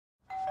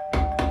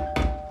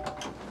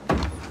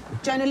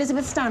Joan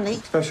Elizabeth Stanley.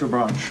 Special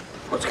branch.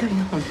 What's going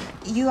on?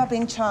 You are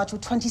being charged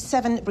with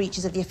 27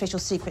 breaches of the Official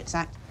Secrets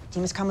Act. You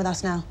must come with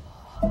us now.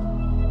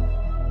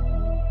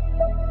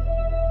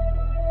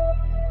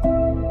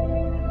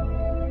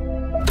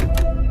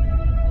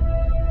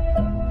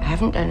 I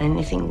haven't done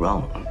anything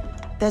wrong.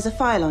 There's a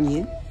file on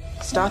you,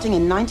 starting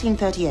in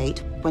 1938,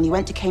 when you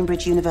went to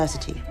Cambridge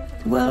University.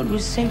 The world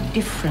was so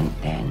different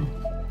then.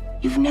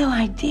 You've no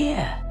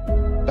idea.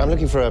 I'm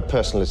looking for a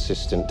personal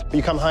assistant.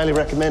 You come highly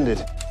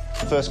recommended.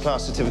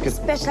 First-class certificate.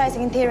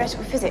 Specialising in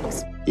theoretical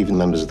physics. Even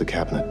members of the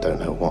cabinet don't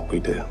know what we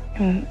do.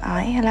 Am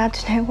I allowed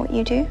to know what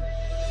you do?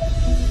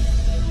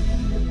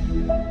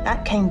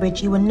 At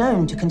Cambridge, you were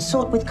known to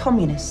consort with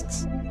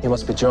communists. You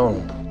must be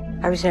Joan.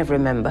 I was never a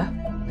member.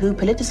 Who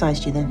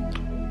politicised you then?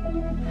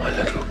 My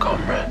little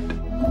comrade.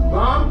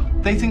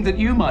 Mom? They think that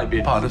you might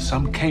be part of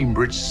some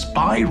Cambridge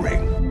spy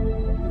ring.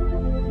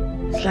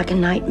 It's like a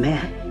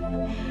nightmare.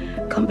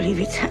 Can't believe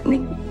it's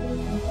happening.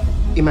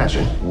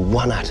 Imagine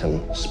one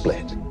atom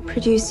split.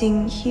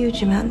 Producing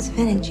huge amounts of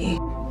energy.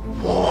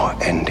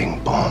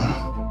 War-ending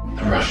bomb.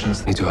 The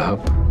Russians need your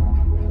help.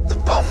 The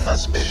bomb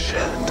must be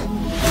shared.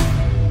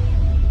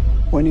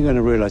 When are you going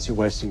to realize you're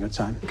wasting your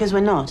time? Because we're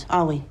not,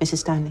 are we, Mrs.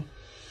 Stanley?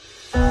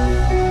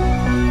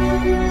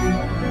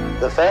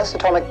 The first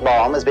atomic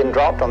bomb has been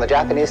dropped on the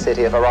Japanese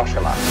city of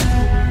Hiroshima.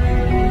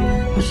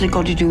 What's it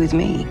got to do with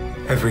me?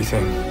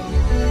 Everything.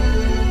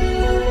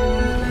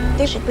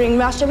 They should bring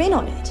Russia in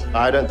on it.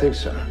 I don't think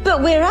so.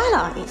 But we're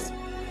allies.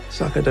 It's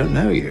like I don't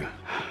know you.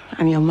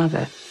 I'm your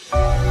mother.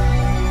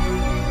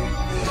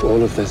 If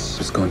all of this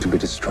was going to be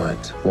destroyed,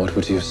 what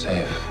would you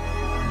save?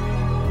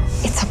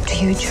 It's up to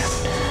you,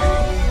 Joan.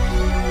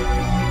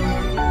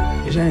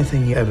 Is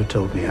anything you ever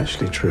told me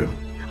actually true?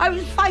 I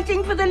was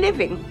fighting for the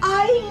living.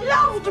 I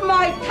loved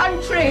my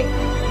country.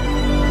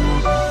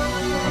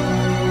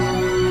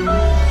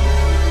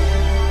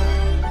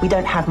 We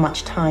don't have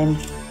much time.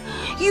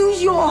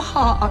 Use your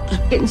heart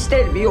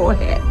instead of your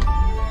head.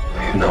 You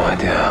have no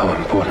idea how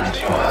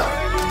important you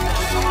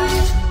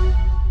are.